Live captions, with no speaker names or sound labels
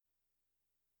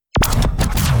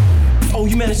Oh,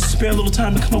 you managed to spare a little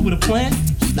time to come up with a plan?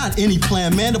 Not any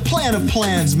plan, man. The plan of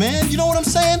plans, man. You know what I'm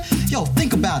saying? Yo,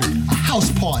 think about it. A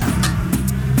house party.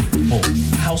 Oh,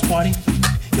 house party?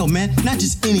 Yo, man, not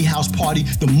just any house party.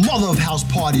 The mother of house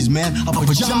parties, man. A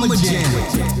pajama jam.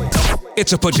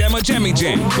 It's a Pajama Jammy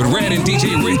Jam with Red and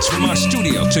DJ Rich from our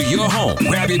studio to your home.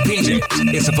 Grab your PJs.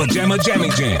 It's a Pajama Jammy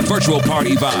Jam. Virtual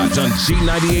party vibes on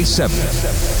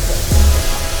G98.7.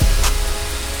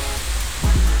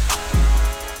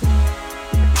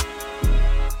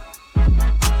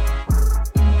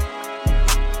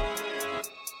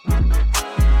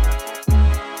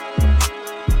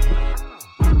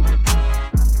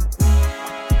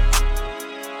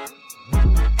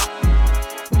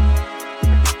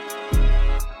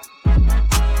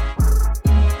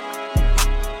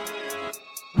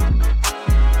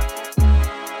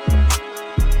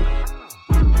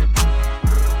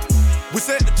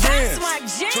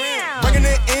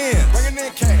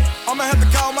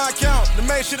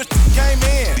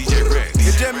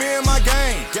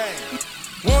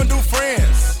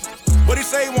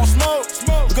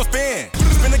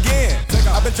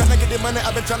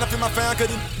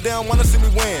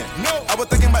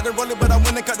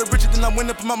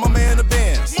 My mama in the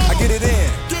Benz, I get it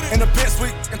in the pit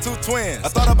suite and two twins. I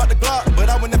thought about the Glock, but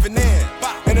I went nothing in.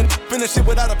 And then finish it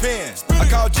without a pen. I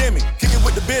called Jimmy, kick it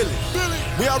with the Billy.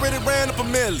 We already ran up a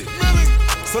milli,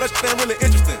 so that shit ain't really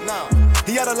interesting. Nah,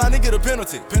 he had a line to get a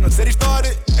penalty. Said he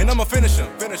started, and I'ma finish him.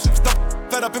 Stuck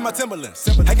fed up in my Timberlands.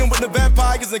 Hanging with the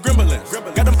vampires and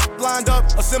gremlins. Got them lined up,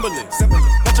 assembly.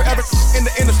 Not your average in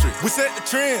the industry. We set the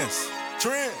trends.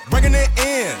 Bringing it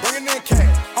in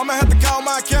cash. I'ma have to call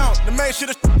my account to make sure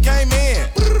the came in.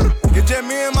 It's just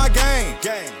me and my gang.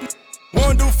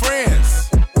 Won't do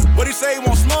friends. What he say,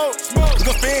 won't smoke? We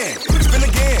gon' spin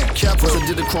again. First I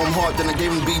did the chrome heart, then I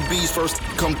gave him BBs. First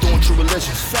come through in true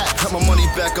religion. Got my money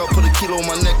back up, put a kilo on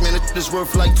my neck, man. It is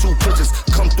worth like 2 pitches.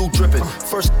 Come through dripping.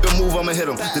 First move, I'ma hit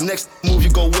him. The next move, you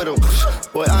go with him.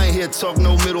 Boy, I ain't here to talk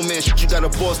no middleman. You got a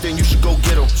boss, then you should go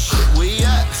get him. Where he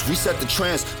at? We set the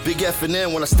trends. Big F and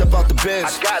N when I step out the bench.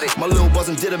 I got it. My little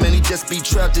buzzin' did him, and he just be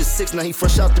trapped at 6. Now he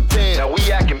fresh out the pen. Now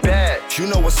we acting bad. You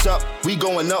know what's up? We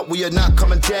going up. We are not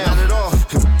coming down. Not at all.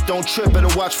 Don't trip,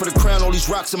 better watch for the crown. All these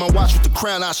rocks in my watch with the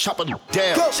crown. I chop it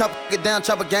down. Go. Chop it down,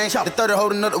 chop a gang. The 30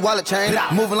 holding up the wallet chain.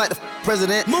 Moving like the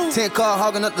president. 10 car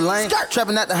hogging up the lane.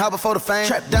 Trapping at the house before the fame.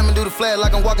 Trap diamond do the flag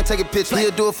like I'm walking, take a picture.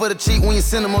 He'll do it for the cheat when you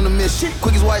send him on the mission.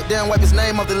 Quick as wipe down, wipe his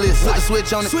name off the list. Put the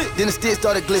switch on it, then the stick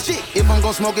started glitching. If I'm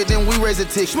gon' smoke it, then we raise a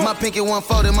tick. My pinky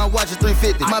 140, my watch is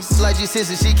 350. My bitch like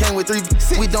G6, she came with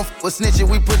 3. We don't f with snitching,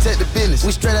 we protect the business.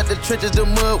 We straight out the trenches, the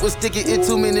mud was sticky. It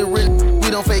 2 minute rent,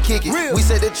 we don't fake kick it. We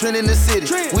set the trend in the city.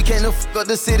 We can't f up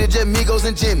the city, just Migos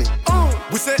and Jimmy.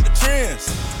 We set the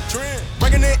trends.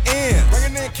 Bringing it in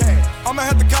cash. I'ma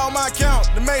have to call my account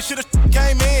to make sure the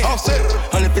came in.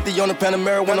 150 on the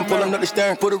Panamera when I'm pulling up the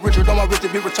steering. Put a Richard on my wrist to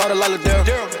be retarded like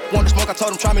Ladera. Want to smoke, I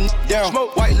told him try me down.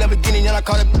 White Lamborghini and I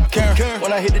call it Karen.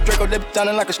 When I hit the Draco, they be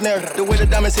sounding like a snare. The way the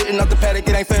diamonds hitting off the paddock,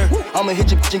 it ain't fair. I'ma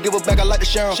hit your bitch and give her back, I like to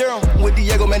share 'em. With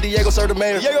Diego, man, Diego serve the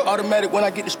mayor. Automatic when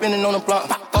I get to spinning on the block.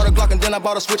 Bought a Glock and then I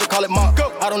bought a switch, I call it Mark.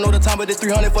 I don't know the time, but it's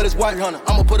 300 for this white.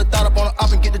 I'ma put a thought up on the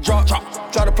op and get the drop.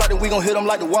 Try to plot that we gon' hit them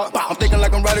like the walk. I'm thinking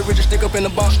like I'm Roddy Rich and stick up in the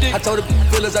box. I told the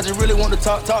feelers I just really want to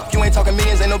talk. You ain't talking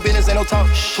millions, ain't no business, ain't no talk.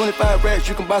 25 racks,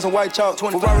 you can buy some white chalk.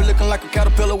 Ferrari looking like a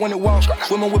caterpillar when it walks.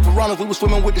 Swimming with piranhas, we was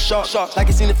swimming with the sharks. Like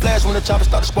you seen the flash when the chopper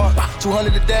started to spark.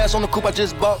 200 the dash on the coupe I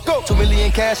just bought. 2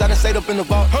 million cash, I done saved up in the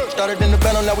vault. Started in the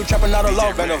battle, now we trapping out a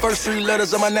law. First 3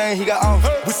 letters of my name, he got off.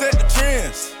 We set the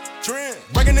trends.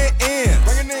 Bringing it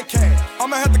in cash.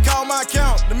 I'ma have to call my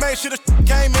account to make sure the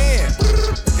came in.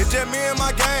 It's just me and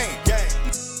my gang.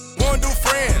 Won't do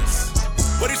friends.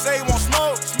 What he say, won't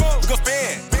smoke? We gon'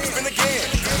 spin again.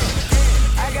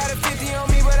 I got a 50 on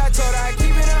me, but I told her I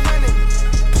keep it 100.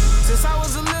 Since I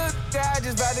was a little guy, I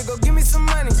just about to go give me some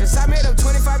money. Since I made up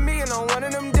 25 million on one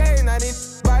of them days, and I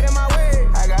didn't bite in my way.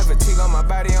 I got fatigue on my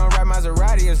body, on ride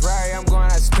Maserati, it's right, I'm going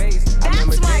out of space. I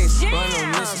remember days, running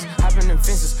on missions, hopping in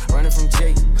fences, running from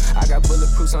Jake. I got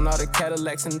bulletproofs on all the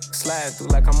Cadillacs and slide through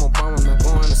like I'm Obama. I'm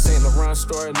going to St. Laurent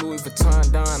store, Louis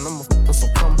Vuitton, Don, I'ma f with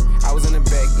some cum. I was in the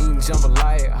back eating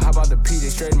jambalaya, how about the P, they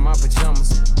straight in my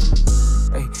pajamas.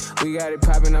 Hey, we got it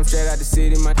poppin', I'm straight out the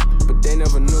city, my but they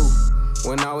never knew.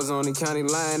 When I was on the county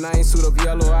line, I ain't suit up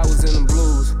yellow, I was in them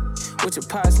blues. What your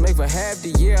pots make for half the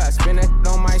year, I spend that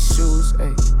on my shoes.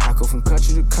 Ay, I go from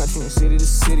country to country and city to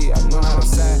city, I know how to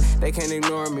side. They can't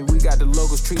ignore me, we got the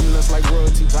locals treating us like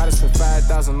royalty. Try to spend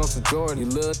 5,000 on some Jordan,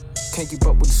 little can't keep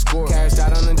up with the score. Cashed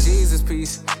out on the Jesus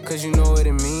piece, cause you know what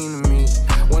it mean to me.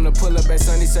 Wanna pull up at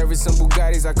Sunday service some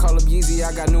Bugattis. I call up Yeezy,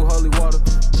 I got new holy water.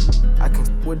 I can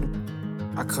with the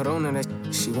I cut on that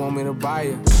she want me to buy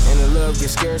her. And the love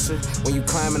gets scarcer when you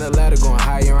climbing the ladder, going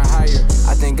higher and higher.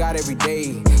 I thank God every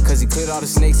day, cause he cleared all the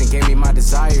snakes and gave me my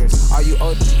desires. Are you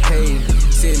old paid?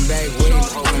 Sitting back waiting,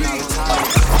 hoping I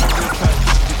retire.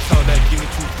 That. Give me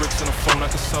 2 bricks and a phone, I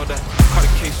can sell that. Caught a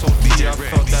case on V, I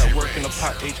felt that. Work in the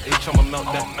pot, I'ma melt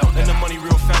that. And the money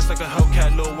real fast like a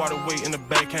Hellcat. Little water weight in the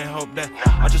bag, can't help that.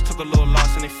 I just took a little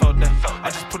loss and they felt that.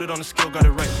 I just put it on the scale, got it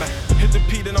right back. Hit the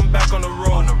P, then I'm back on the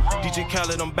road. DJ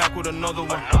Khaled, I'm back with another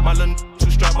one. My little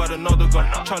 2 strapped by another gun.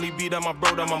 Charlie B, that my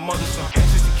bro, that my mother's son.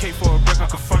 60K for a brick, I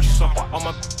can front you some. All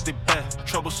my they bad,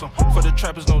 troublesome. For the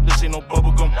trappers, no, this ain't no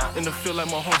bubblegum. In the field like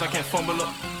my homes, I can't fumble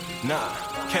up. Nah,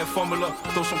 can't fumble up.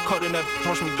 Throw some cut in that,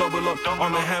 watch me double up.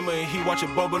 Arm and hammer and he watch it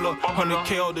bubble up.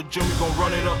 100K all the gym, we gon'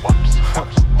 run it up.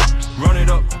 Run it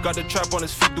up. Got the trap on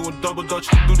his feet doing double dutch.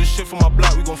 Do this shit for my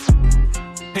block, we gon'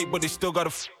 hate, but they still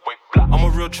gotta I'm a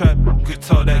real trap, you could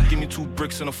tell that. Give me 2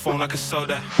 bricks and a phone, I can sell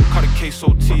that. Caught a case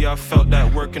OT, I felt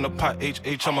that. Work in the pot,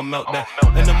 I'ma melt that.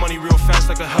 And the money real fast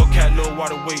like a Hellcat. Little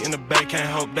water weight in the bag, can't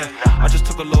help that. I just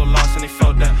took a little loss and they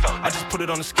felt that. I just put it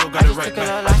on the scale, got it right back. I just took a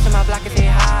little loss in my block and say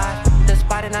hi. The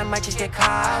spot and I might just get caught.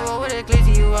 I roll with a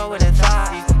glizzy, you roll with a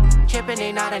thigh. Chippin',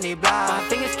 they not and they block. My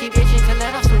fingers keep itching to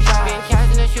let off some shots. Been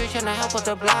cats in the shoes tryna help with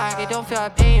the block. They don't feel our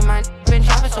pain, man. Been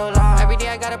trapping so long. Every day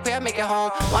I gotta pray, I make it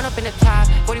home. One up in the top,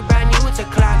 40 brand new, it's a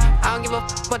clock. I don't give a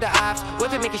f*** with the ops.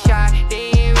 Whip it, make a shot.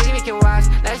 They ain't really make it watch.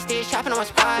 Let's stay shopping on my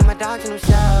spot. My dogs in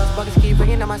themselves. Buckets keep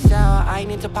ringing on my cell. I ain't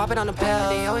need to pop it on the pill.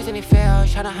 They always in they fail.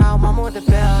 Tryna howl mama with the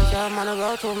bills. Yeah, I'm on the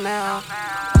road to a mill.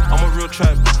 I'm a real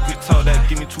trap, you could tell that.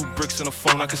 Give me 2 bricks and a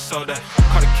phone, I can sell that.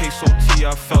 Caught a case OT,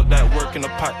 I felt that. Work in the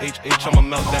pot, I'ma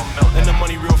melt that. And the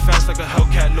money real fast like a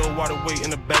Hellcat. Little water weight in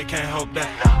the bag, can't help that.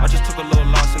 I just took a little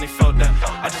loss and they felt that.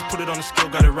 I just put it on the scale,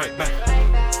 got it right back.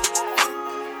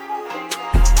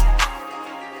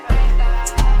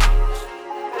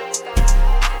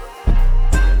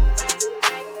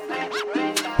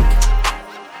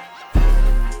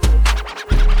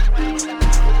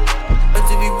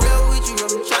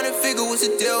 What's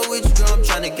the deal with you, girl? I'm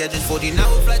tryna catch this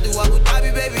 14-hour flight to Abu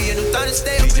Dhabi, baby. And I'm tryna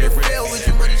stay up in the field with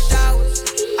you money showers.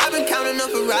 I've been counting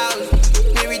up for hours.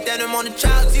 Mary Denham on the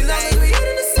child. See, like, we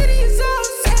in the city is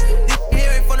ours. This here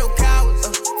ain't for no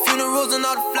cowards. Funerals and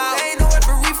all the flowers. Ain't no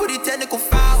referee for these technical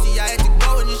fouls. See, I had to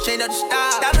go and just change up the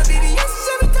style. Diamond BBS's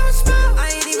every time I smile.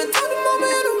 I ain't even talking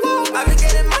moment in the wall. I've been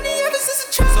getting money ever since a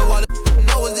child. So all the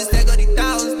know is this stack of these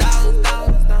thousands.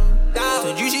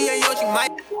 Told you she ain't young, she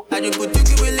might. I just put 2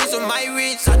 Cuban links on my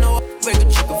wrist. I know I break a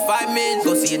chick in 5 minutes.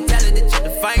 Go see a talent to check the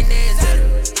finance.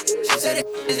 She said it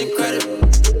is incredible.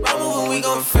 Mama, when we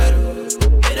gon' federal.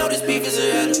 They know this beef is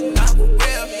a header. I'm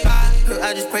real high.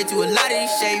 I just pray to Allah that he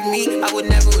shave me. I would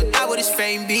never die what his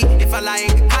fame be. If I lie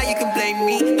in the car, you can blame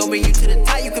me. Don't bring you to the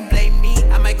top, you can blame me.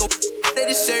 I might go let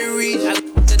the series. I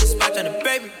let the spot on the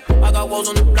baby. I got walls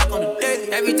on the block on the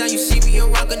daily. Every time you see me,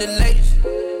 I'm rockin' the latest.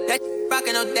 That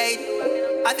rockin' all dated.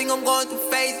 I think I'm going through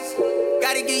phases.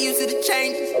 Gotta get used to the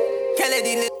changes. Can't let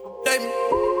these little play me.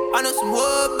 I know some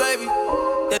wood, baby.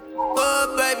 That wood,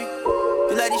 baby.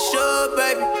 You like this show,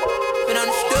 baby. Been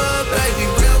understood, baby.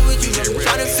 Real with you. I'm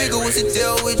tryna figure what's the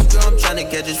deal with you. I'm tryna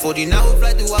catch this 14-hour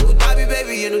flight to Abu Dhabi,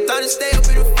 baby. And I'm tryna stay up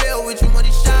in the field with you money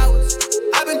showers.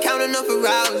 I've been counting up for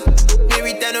hours.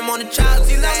 Mary Denham on the child.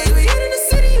 See, like, we in the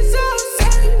city is ours.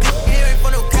 Here ain't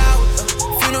for no cowards.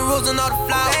 Funerals and all the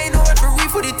flowers. Ain't no referee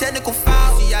for these technical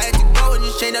fouls. I had to go and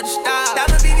just change up the style.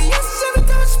 Diamond BBS's every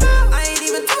time I smile. I ain't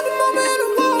even talking moment in the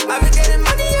wall. I've been getting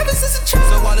money ever since a child.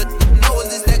 So all the know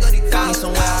is this stack of these thousands.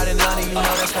 Somewhere out in London, you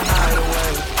know that's the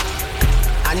hideaway.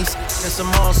 I need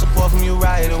some more support from you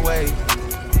right away.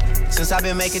 Since I've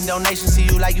been making donations to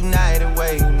you like United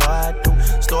Way, you know I do.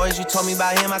 Stories you told me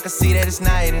about him, I can see that it's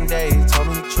night and day. You told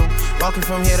me the truth. Walking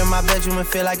from here to my bedroom and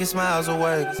feel like it's miles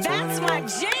away. That's my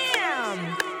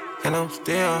jam. And I'm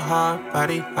still hard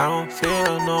body, I don't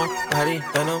feel nobody.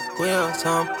 Then I'm wheels,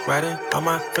 I'm riding on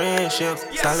my friendships.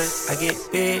 Solid, I get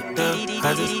big,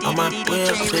 I just on my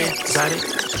wheels, excited.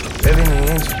 Living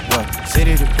the engine, what?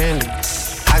 City dependent.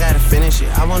 I gotta finish it,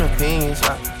 I want opinions.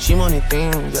 She wanted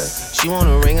things, yeah. She want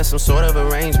a ring or some sort of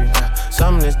arrangement, yeah.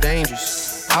 Something that's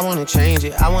dangerous. I wanna change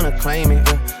it, I wanna claim it,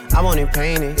 yeah. I want it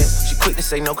painted, yeah. She quick to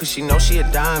say no cause she know she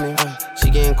a diamond, yeah. She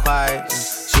getting quiet, yeah.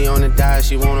 She on the diet,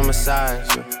 she want a massage,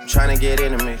 yeah. Tryna get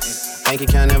intimate, yeah. Bank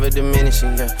account never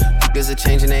diminishing, yeah. Niggas are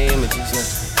changing their images,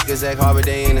 yeah. Niggas act hard but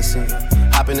they innocent,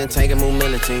 yeah. Hop in the tank and move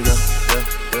militant, yeah.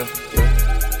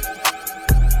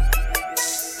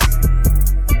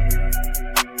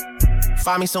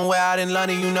 Find me somewhere out in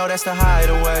London, you know that's the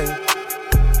hideaway.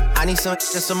 I need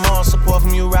some more support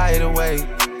from you right away.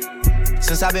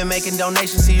 Since I've been making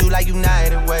donations to you like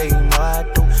United Way, you know I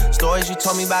do. Stories you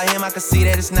told me about him, I can see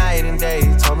that it's night and day.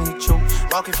 You told me the truth.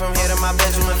 Walking from here to my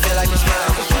bedroom and feel like it's mine.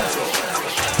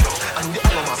 I need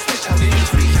all of my specialties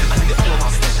free. I need all of my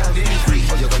specialties free.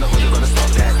 Oh, you're gonna stop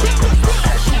that.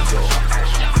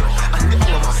 I need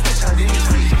all of my specialties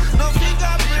free. No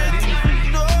fingerprint,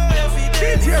 no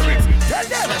evidence.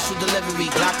 Special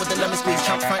delivery, Glock with the lemon squeeze.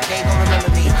 Trump front, they gon'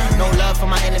 remember me. No love for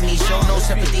my enemies, show no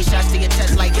sympathy. Shots to your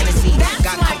chest like Hennessy.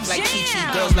 Got coke like Kiki,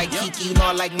 girls like Kiki. You know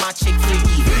I like my chick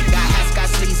freaky. Got hats, got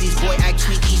sleazies, boy act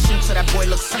tweaky. Shoot so that boy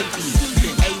look sleepy.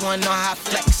 A1 know how I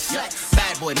flex.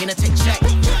 Bad boy, mean to take check.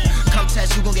 Come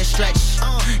test, you gon' get stretched.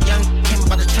 Young came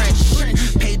up out the trench.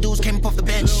 Paid dudes came up off the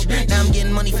bench. Now I'm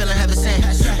getting money, feeling heaven sent.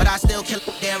 But I still kill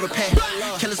damn repent.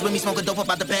 Killers with me, smoking dope up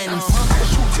out the Benz.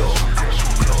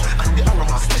 I need all of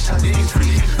my specialties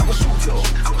free. I will shoot you.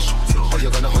 Oh,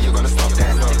 you're gonna stop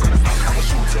that. I will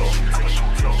shoot you.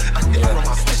 I need all of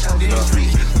my specialties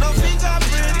free. No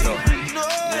fingerprint, no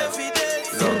evidence.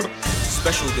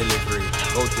 Special delivery,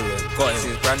 go do it. Got him.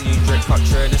 His brand new drink cut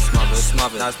tray and it's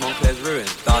smothered. Now it's Moncler's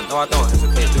ruined. No, I don't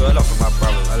hesitate. Do a lot for my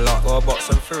brothers. A lot. Got a box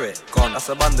and through it. Gone. That's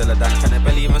a bundle of dank. And it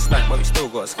barely even stank, but we still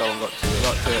got to go and got to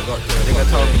it. Nigga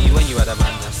told me when you had a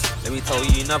madness. Let me tell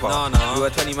you never. No. You were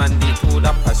 20 man deep, pulled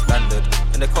up as standard.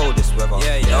 In the coldest weather.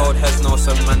 Yeah. The old heads know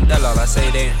some Mandela. I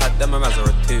say they ain't had them a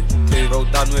Mazara too. Bro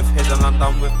done with his and I'm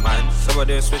done with mine. So I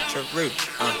do a switch of route.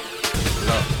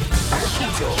 Look. I will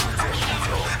shoot you.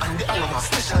 I need all of my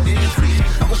specialties free.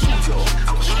 I will shoot you.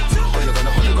 Oh,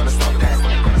 you're gonna stop that. I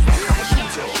will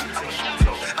shoot you.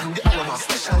 I need all of my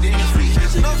specialties free.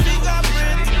 No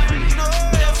fingerprint, no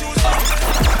evidence.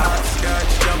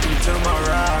 Hopscotch, jumping to my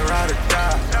ride or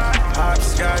die.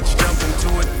 Hopscotch, jumping to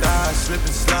a die, slip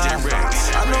and slide.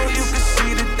 I know you can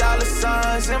see the dollar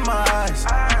signs in my eyes.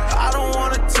 I don't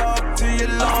wanna talk to you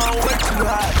long, way too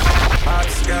high.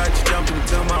 Hopscotch, jumping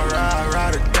to my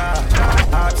ride or die.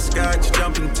 Hopscotch,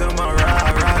 jumping to my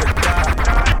ride or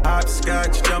die.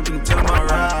 Hopscotch, jumping to my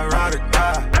ride or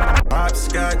die.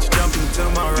 Hopscotch, jumping to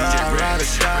my ride or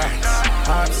die.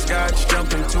 Hopscotch,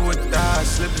 jumping to a die,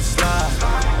 slip and slide.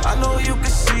 I know you can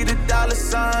see the dollar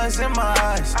signs in my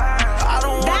eyes. I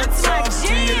don't wanna talk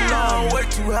to you long, way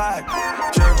too high.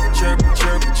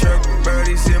 Chirp,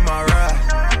 birdies in my ride.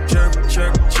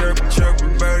 Chirp,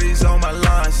 birdies on my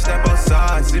line. Step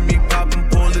outside, see me poppin',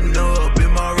 pullin' up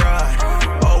in my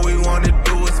ride. All we wanna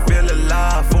do is feel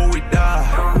alive before we die.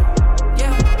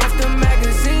 Yeah, off the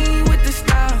magazine with the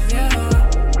style. Yeah,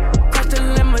 cross the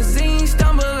limousine,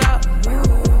 stumble out.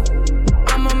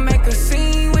 I'ma make a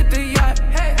scene with the yacht.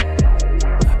 Hey,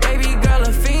 baby girl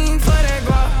a fiend for that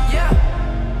guap. Yeah,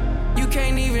 you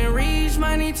can't even reach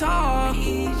money talk.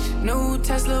 New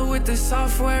Tesla with the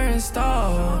software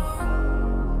installed.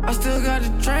 I still got the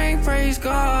drink, praise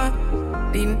God.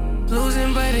 These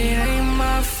losing, but it ain't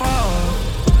my fault.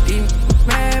 These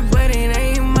mad, but it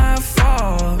ain't my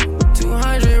fault.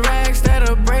 200 racks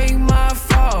that'll break my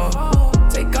fall.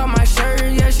 Take off my shirt,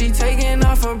 yeah, she taking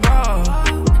off her bra.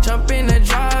 Jump in the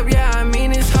drop, yeah, I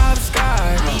mean it's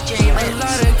hopscotch. A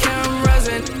lot of cameras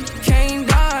and can't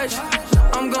dodge.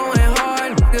 I'm going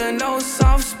hard, nigga, no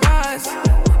soft spots.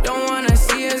 Don't wanna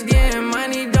see us getting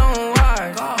money, don't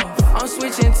watch. I'm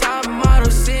switching top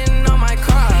models, sitting on my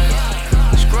car.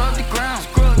 Scrub the ground,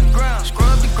 scrub the ground,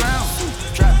 scrub the ground.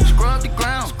 Scrub the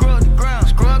ground, scrub the ground,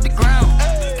 scrub the ground.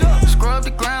 Scrub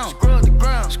the ground, scrub the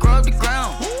ground, scrub the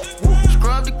ground.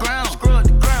 Scrub the ground, scrub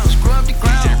the ground, scrub the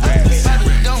ground. Stop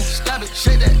it, don't stop it,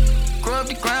 shake that. Scrub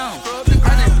the ground.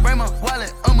 I didn't bring my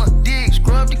wallet, I'ma dig.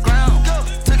 Scrub the ground.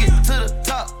 Took it to the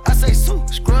top, I say Sue.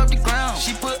 Scrub the ground.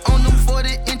 She put on them 40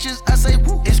 inches, I say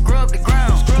woo. It scrub the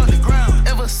ground. Scrub the ground.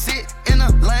 Ever sit in a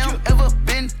lamb? Ever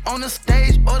been on the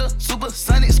stage or the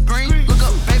supersonic screen? Look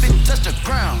up, baby, touch the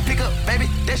ground. Pick up, baby,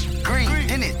 that's green.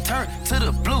 Then it turn to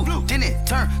the blue. Then it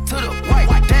turn to the white.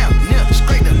 Down, near,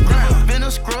 scrape the ground. Been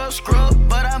a scrub,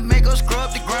 but I make her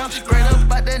scrub the ground. Straight up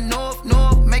by that north,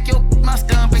 make your my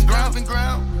stomping ground.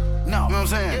 No, you know what I'm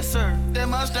saying? Yes, sir. That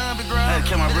my stomping ground. I had to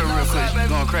kill my real quick.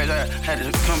 Going crazy. I had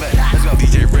to come back. Let's go.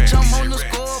 DJ Rex. I'm on the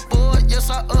scoreboard. Yes,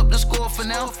 I up the score for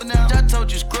now. I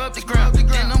told you scrub the ground.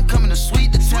 Then I'm coming to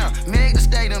sweep the town. Meg the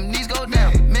stadium, knees go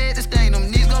down. Meg the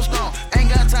stadium, knees go strong. Ain't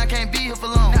got time, can't be here for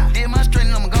long. Did my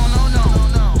training, I'm going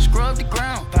on. Scrub the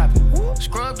ground.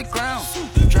 Scrub the ground.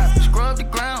 Scrub the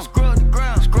ground. Scrub the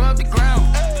ground. Scrub the ground.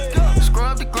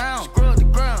 Scrub the ground. Scrub the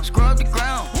ground. Scrub the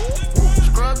ground.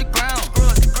 Scrub the ground.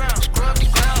 Scrub the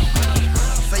ground.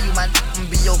 Say you my I'ma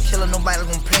be your killer, nobody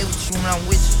gonna play with you when I'm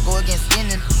with you. Go against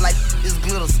any like this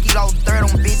glitter, skeet all dirt on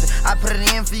bitches. I put it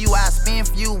in for you, I spin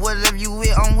for you, whatever you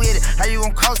with, I'm with it.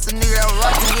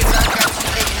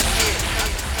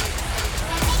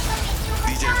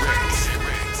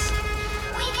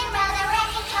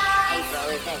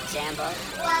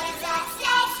 What is that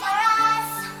stage for us?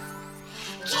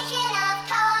 Kicking up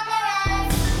cold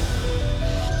mirrors.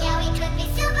 Yeah, we could be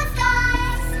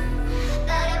superstars,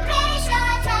 but I'm pretty sure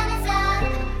our time is up.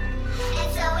 And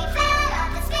so we found off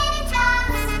the spinning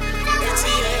tops.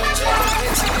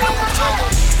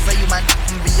 Say you my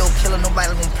be your killer,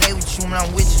 nobody gonna play with you when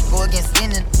I'm with you. Go against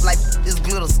any like this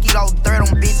glitter, skeet all third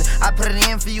on bitches. I put it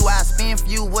in for you, I spin for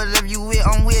you, whatever you with,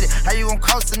 I'm with it. How you gon'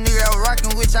 cost a nigga out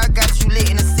rockin' with you? I got you lit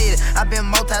in the city. I been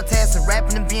multitasking,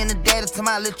 rapping and being a daddy to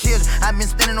my little children. I been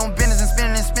spinning on business and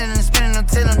spinning and spinning and spinning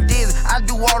until I'm dizzy. I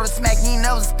do all the smack, you ain't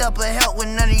never step or help with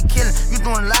none of you killing. You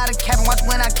doing a lot of capping, watch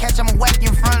when I catch, I'ma whack you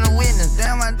in front of the witness.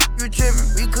 Damn, you tripping,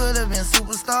 we could've been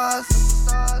superstars.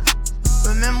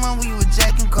 Remember when we were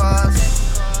jacking cars?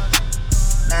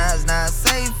 Now it's not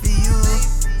safe for you.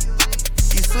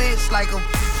 You switch like a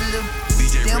little.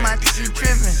 Damn, I think you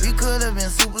tripping. We could've been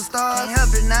superstars. Can't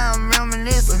help it, now I'm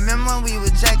reminiscing. Remember when we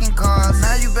were jacking cars?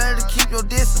 Now you better keep your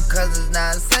distance, cause it's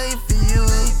not safe for you.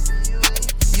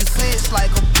 You switch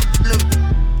like a little.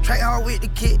 Track hard with the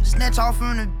kick, snatch off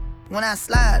from the. When I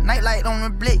slide, nightlight on the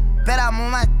blick. Bet I'm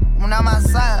on my when I'm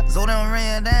outside. So them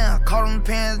ran down, caught them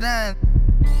pants down.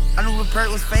 I knew the perk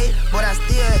was fake, but I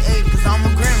still ate, cause I'm a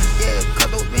grimace. Yeah,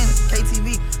 cut those business,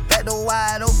 KTV, back door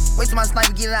wide open. Wait till my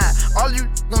sniper get out, all you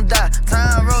gon' die.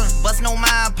 Time rolling, bustin' on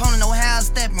my opponent, no hand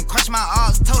stepping. Crush my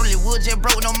arms totally, wood jet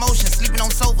broke, no motion. Sleeping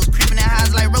on sofas, creeping in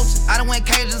highs like roaches. I done went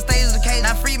cages and stages of cage.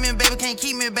 Now free me, baby, can't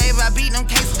keep me, baby. I beat them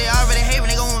cases, they already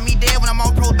hating. They gon' want me dead when I'm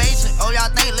on probation. Oh,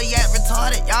 y'all think Lil Yak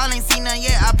retarded? Y'all ain't seen nothing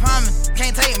yet, I promise.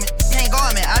 Can't take me, can't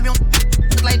guard me. I be on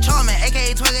like Charmin,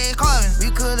 aka 28 Carvin.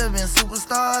 We could've been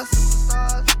superstars.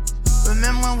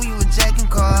 Remember when we were jacking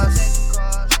cars?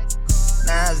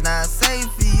 Now it's not safe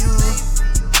for you.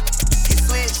 You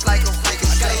switch like a flick.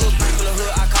 I got a little bitch from the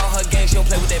hood, I call her gang, she don't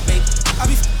play with that baby. I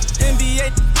be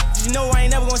NBA, you know I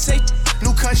ain't never gonna say.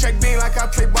 New contract being like I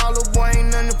play ball, little boy, ain't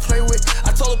nothing to play with.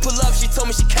 I told her pull up, she told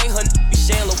me she can't hunt,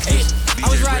 she ain't location. I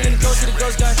was riding in the ghost to the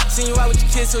ghost gun, seen you out with your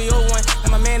kids, so you old one.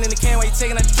 And my man in the can while you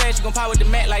taking out the trash, you gon' pop with the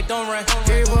mat like don't run.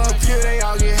 Gave her up here, they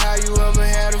all get high, you ever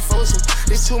had a foursome.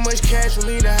 There's too much cash for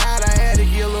me to hide, I had to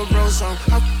get a little bro some.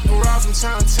 I raw from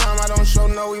time to time, I don't show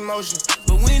no emotion.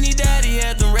 But when he died, he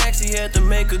had them racks, he had to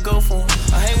make a go for him.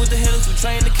 I hang with the hitters who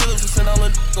train the killers who send all the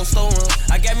on slow run.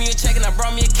 I got me a check and I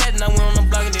brought me a cat and I went on the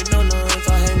block and they know none.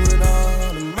 I hang with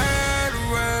all the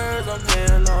murderers, I'm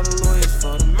paying all the lawyers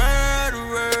for the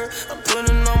murderers. I'm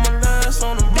putting all my last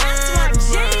on the murderers.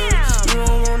 You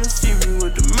don't wanna see me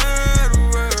with the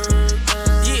murderers.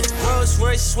 Yeah, Rolls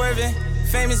Royce swerving,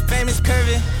 famous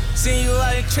curving. Seen you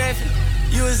out in traffic,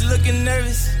 you was looking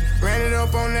nervous. Ran it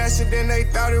up on accident, they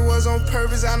thought it was on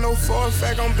purpose. I know for a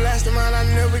fact I'm blasting mine, I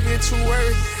never get too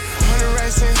worried. 100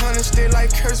 racks and 100 still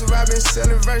like cursive, I been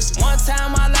selling verses. One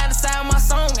time I lied inside my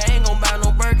song, I ain't gon' buy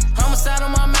no Birkin. Homicide on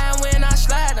my mind when I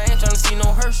slide, I ain't tryna see no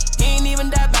hearse. He ain't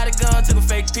even died by the gun, took a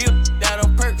fake pill, died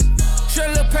on purpose. Sure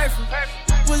look perfect.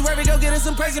 Was worried, go get us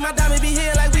some perks, my diamond be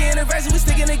here like we anniversary. We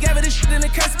sticking together, this shit in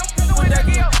the curse.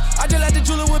 I just like the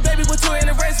jeweler with baby with 2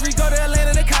 anniversary. Go to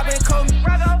Atlanta, they cop and call me.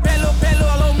 Bad little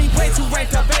all on me, way too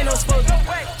ranked up, ain't no spoke.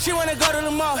 She wanna go to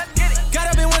the mall. Got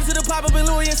up and went to the pop up in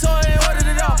Louis and saw it and ordered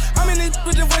it all. I'm in this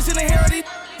with the voice in the hair, these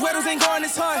weddles ain't going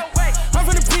this hard. I'm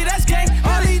from the P, that's gang.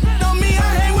 All these on me, I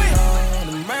hang with. All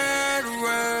the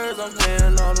murderers, I'm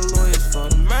paying all the lawyers for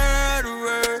the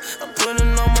murderers. I'm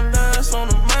putting all my last on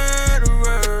the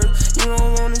murderers. You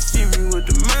don't wanna see me with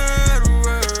the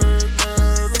murderers.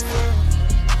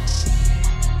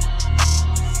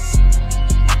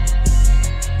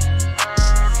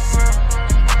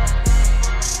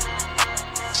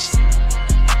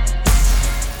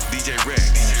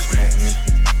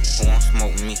 Who won't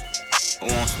smoke me? Who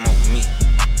won't smoke me?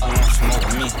 Who won't smoke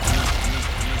me?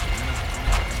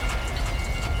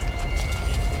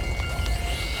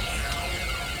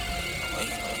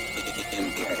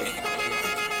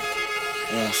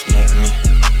 Who won't smoke me?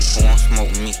 Who won't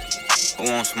smoke me? Who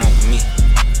won't smoke me?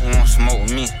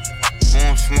 Who won't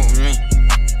smoke me?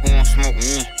 Who won't smoke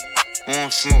me? Who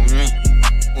won't smoke me?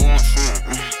 Who won't smoke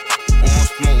me? Who won't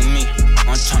smoke me?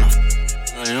 I'm tryna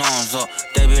the lungs up.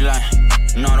 They be like,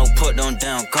 no, don't put them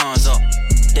damn guns up.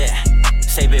 That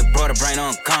say big brother, bring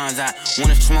them guns out. When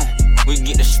it's smoke, we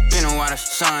get the spinning while the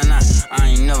sun out. I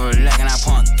ain't never lacking, I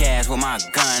pump gas with my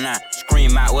gun out.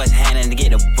 Scream out what's happening to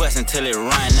get the bus until it run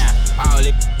out. All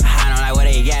it high don't like what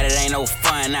they got, it ain't no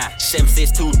fun out.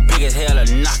 7'6" too big as hell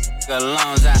to knock the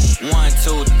lungs out. 1,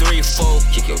 2, 3, 4,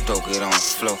 kick your dope, get on the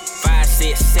floor. 5,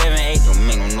 6, 7, 8, don't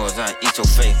make no noise, I'll eat your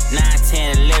face. 9,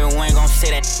 10, 11, we ain't gon' say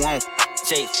that won't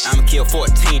chase. I'ma kill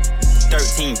 14,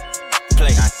 13. Play.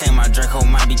 I think my Draco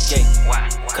might be gay. Why?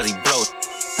 Cause he blows.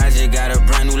 I just got a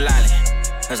brand new lolly.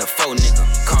 As a faux nigga,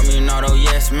 call me an auto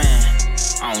yes man.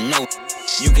 I don't know.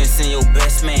 You can send your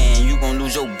best man, you gon'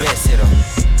 lose your best hitter.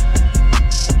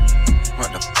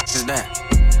 What the f is that?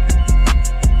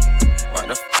 What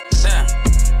the f is that?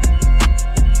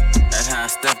 That's how I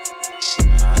step.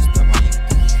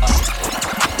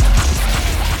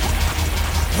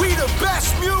 We the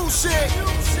best music.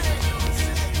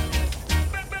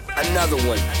 Another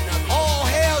one. All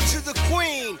hail to the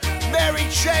queen, Mary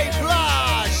J.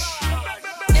 Blige.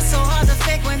 It's so hard to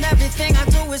fake when everything I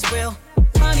do is real.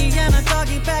 Money and a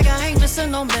doggy bag, I ain't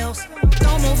missing no meals.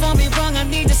 Don't move on me wrong, I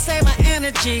need to save my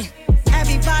energy.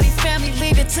 Everybody's family,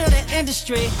 leave it to the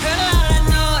industry. Heard a lot of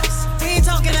noise, we ain't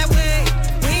talking that way.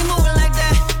 We ain't moving like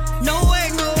that, no way,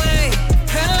 no way.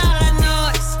 Heard a lot of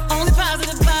noise, only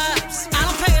positive vibes. I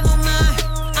don't pay no mind,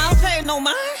 I don't pay no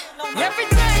mind. Every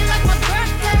day like my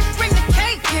birthday, bring the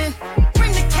cake in.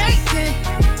 Bring the cake in,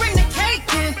 bring the cake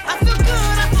in. I feel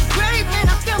good, I feel great, man,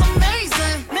 I feel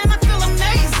amazing. Man, I feel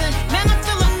amazing, man, I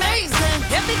feel amazing.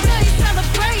 Every day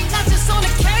celebrate, not just on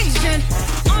occasion.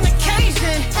 On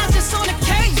occasion, not just on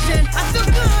occasion. I feel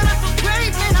good, I feel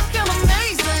great, man, I feel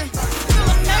amazing. Feel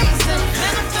amazing,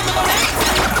 man, I feel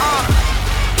amazing.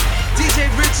 DJ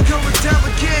Rich going down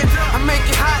again. I make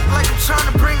it hot like I'm trying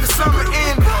to bring the summer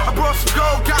in. I brought some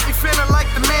gold, got me feeling like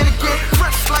the mannequin.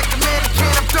 Fresh like the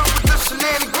mannequin, I'm done with the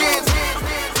shenanigans.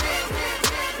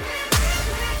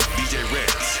 DJ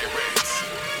Rich.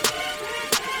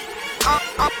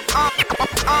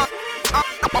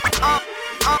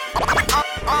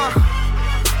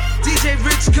 DJ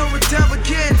Rich going down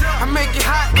again. I make it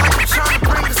hot like I'm trying to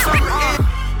bring the summer in.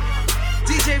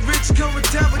 DJ Rich going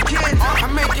down again. I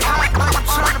make it hot like I'm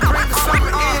trying to bring the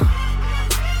summer in.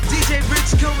 DJ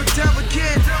Rich going down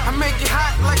again. I make it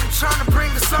hot like I'm trying to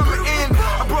bring the summer in.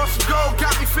 I brought some gold,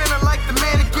 got me feeling like the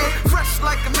mannequin. Fresh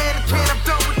like a mannequin, I'm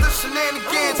done with the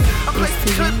shenanigans. I place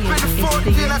the clip in the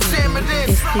 40, then I jam it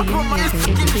in. I put my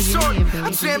in the short, I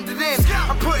jammed it in.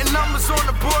 I'm putting numbers on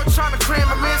the board, trying to cram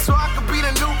them in so I could be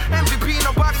the new MVP,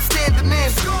 nobody standing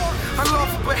in.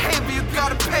 Unlawful behavior, you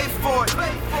gotta pay for it.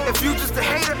 If you just a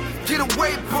hater, get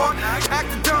away, boy.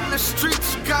 Acting dumb in the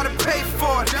streets, you gotta pay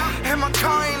for it. And my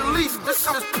car ain't leased, this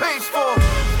is paid for.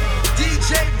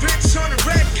 DJ Rich on the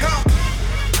red car.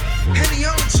 And he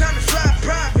only trying to fly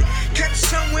private. Catch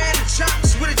somewhere in the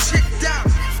chops with a chick down.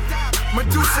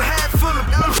 Medusa head full of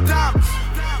diamonds.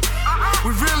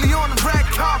 We really on the red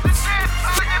carpet.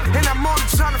 And I'm only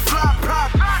trying to fly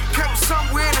private. Catch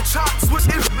somewhere in the chops with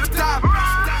diamonds.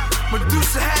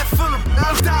 Medusa head full of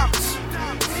diamonds.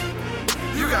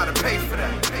 You gotta pay for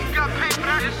that. You gotta pay for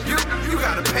that. You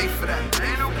gotta pay for that.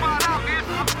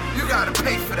 You gotta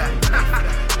pay for that.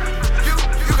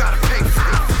 You gotta pay for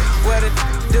that. What it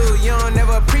do, you don't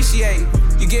never appreciate.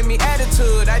 You give me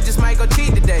attitude, I just might go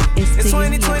cheat today. It's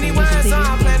 2021, so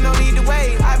I'm planning on either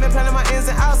way. I've been planning my ins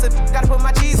and outs, gotta put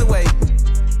my cheese away.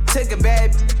 Took a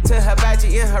bad to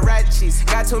hibachi in Hirachis.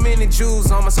 Got too many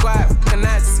Jews on my squad,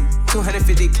 Nazi.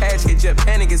 250 cash, hit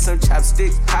Japan and get some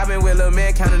chopsticks. I been with little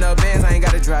man counting up bands, I ain't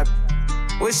gotta drop.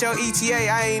 What's your ETA?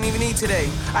 I ain't even eat today.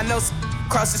 I know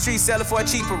cross the street sell it for a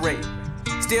cheaper rate.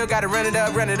 Still gotta run it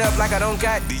up like I don't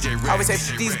got. I always say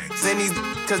these and these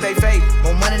cause they fake.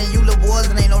 More money than you little boys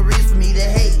and ain't no reason for me to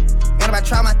hate. And if I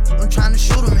try I'm trying to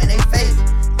shoot them and they fake.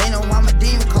 They know I'm a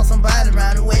demon, call somebody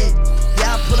around the way.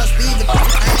 Yeah, I pull up speed, but I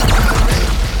ain't trying to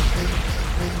race.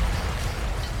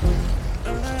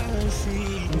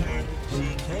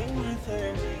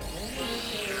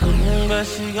 But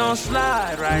she gon'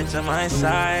 slide right to my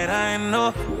side. I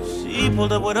know she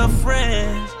pulled up with her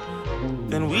friends.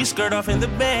 Then we skirt off in the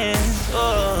Benz.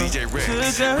 Oh, DJ Rex.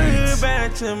 Took her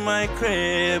back to my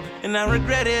crib, and I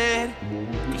regret it.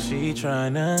 Cause she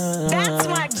tryna. That's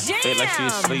my jam. Feel like she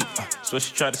asleep. So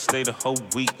she tried to stay the whole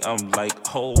week. I'm like,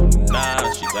 oh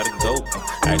nah, she gotta go.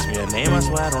 Ask me her name, I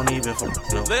swear I don't even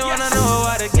know. They wanna know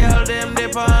why the girl them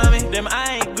dip on me. Them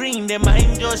I ain't green, them I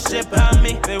ain't just ship on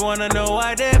me. They wanna know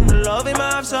why them love him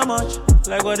off so much.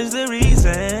 Like what is the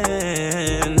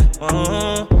reason?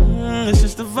 It's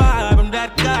just the vibe, I'm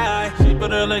that guy. She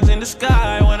put her legs in the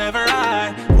sky whenever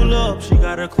I pull up. She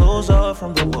got her clothes off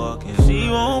from the walk, and she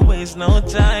won't waste no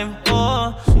time.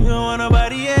 Oh, she don't want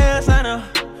nobody else, I know.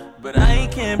 But I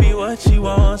can't be what she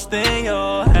wants. They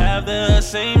all have the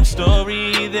same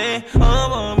story. They all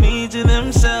want me to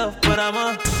themselves, but I'm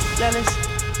a jealous.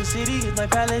 The city is my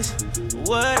palace.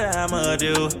 What I'ma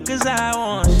do? Cause I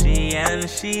want she and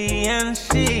she and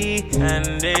she.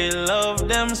 And they love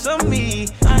them some me.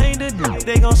 I ain't the dude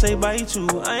they gon' say bye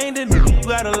to. I ain't the dude you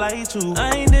gotta lie to.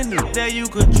 I ain't the dude that you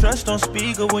could trust on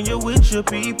speaker when you're with your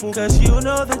people. Cause you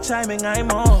know the timing I'm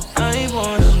on. I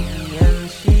want she and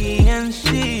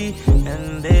she,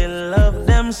 and they love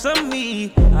them some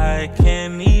me. I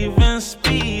can't even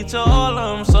speak to all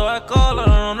of them, so I call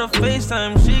her on the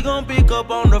FaceTime. She gon' pick up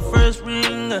on the first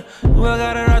ring. Well, I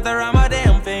got her right around my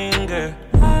damn finger.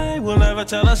 I will never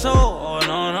tell her so, oh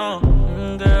no, no.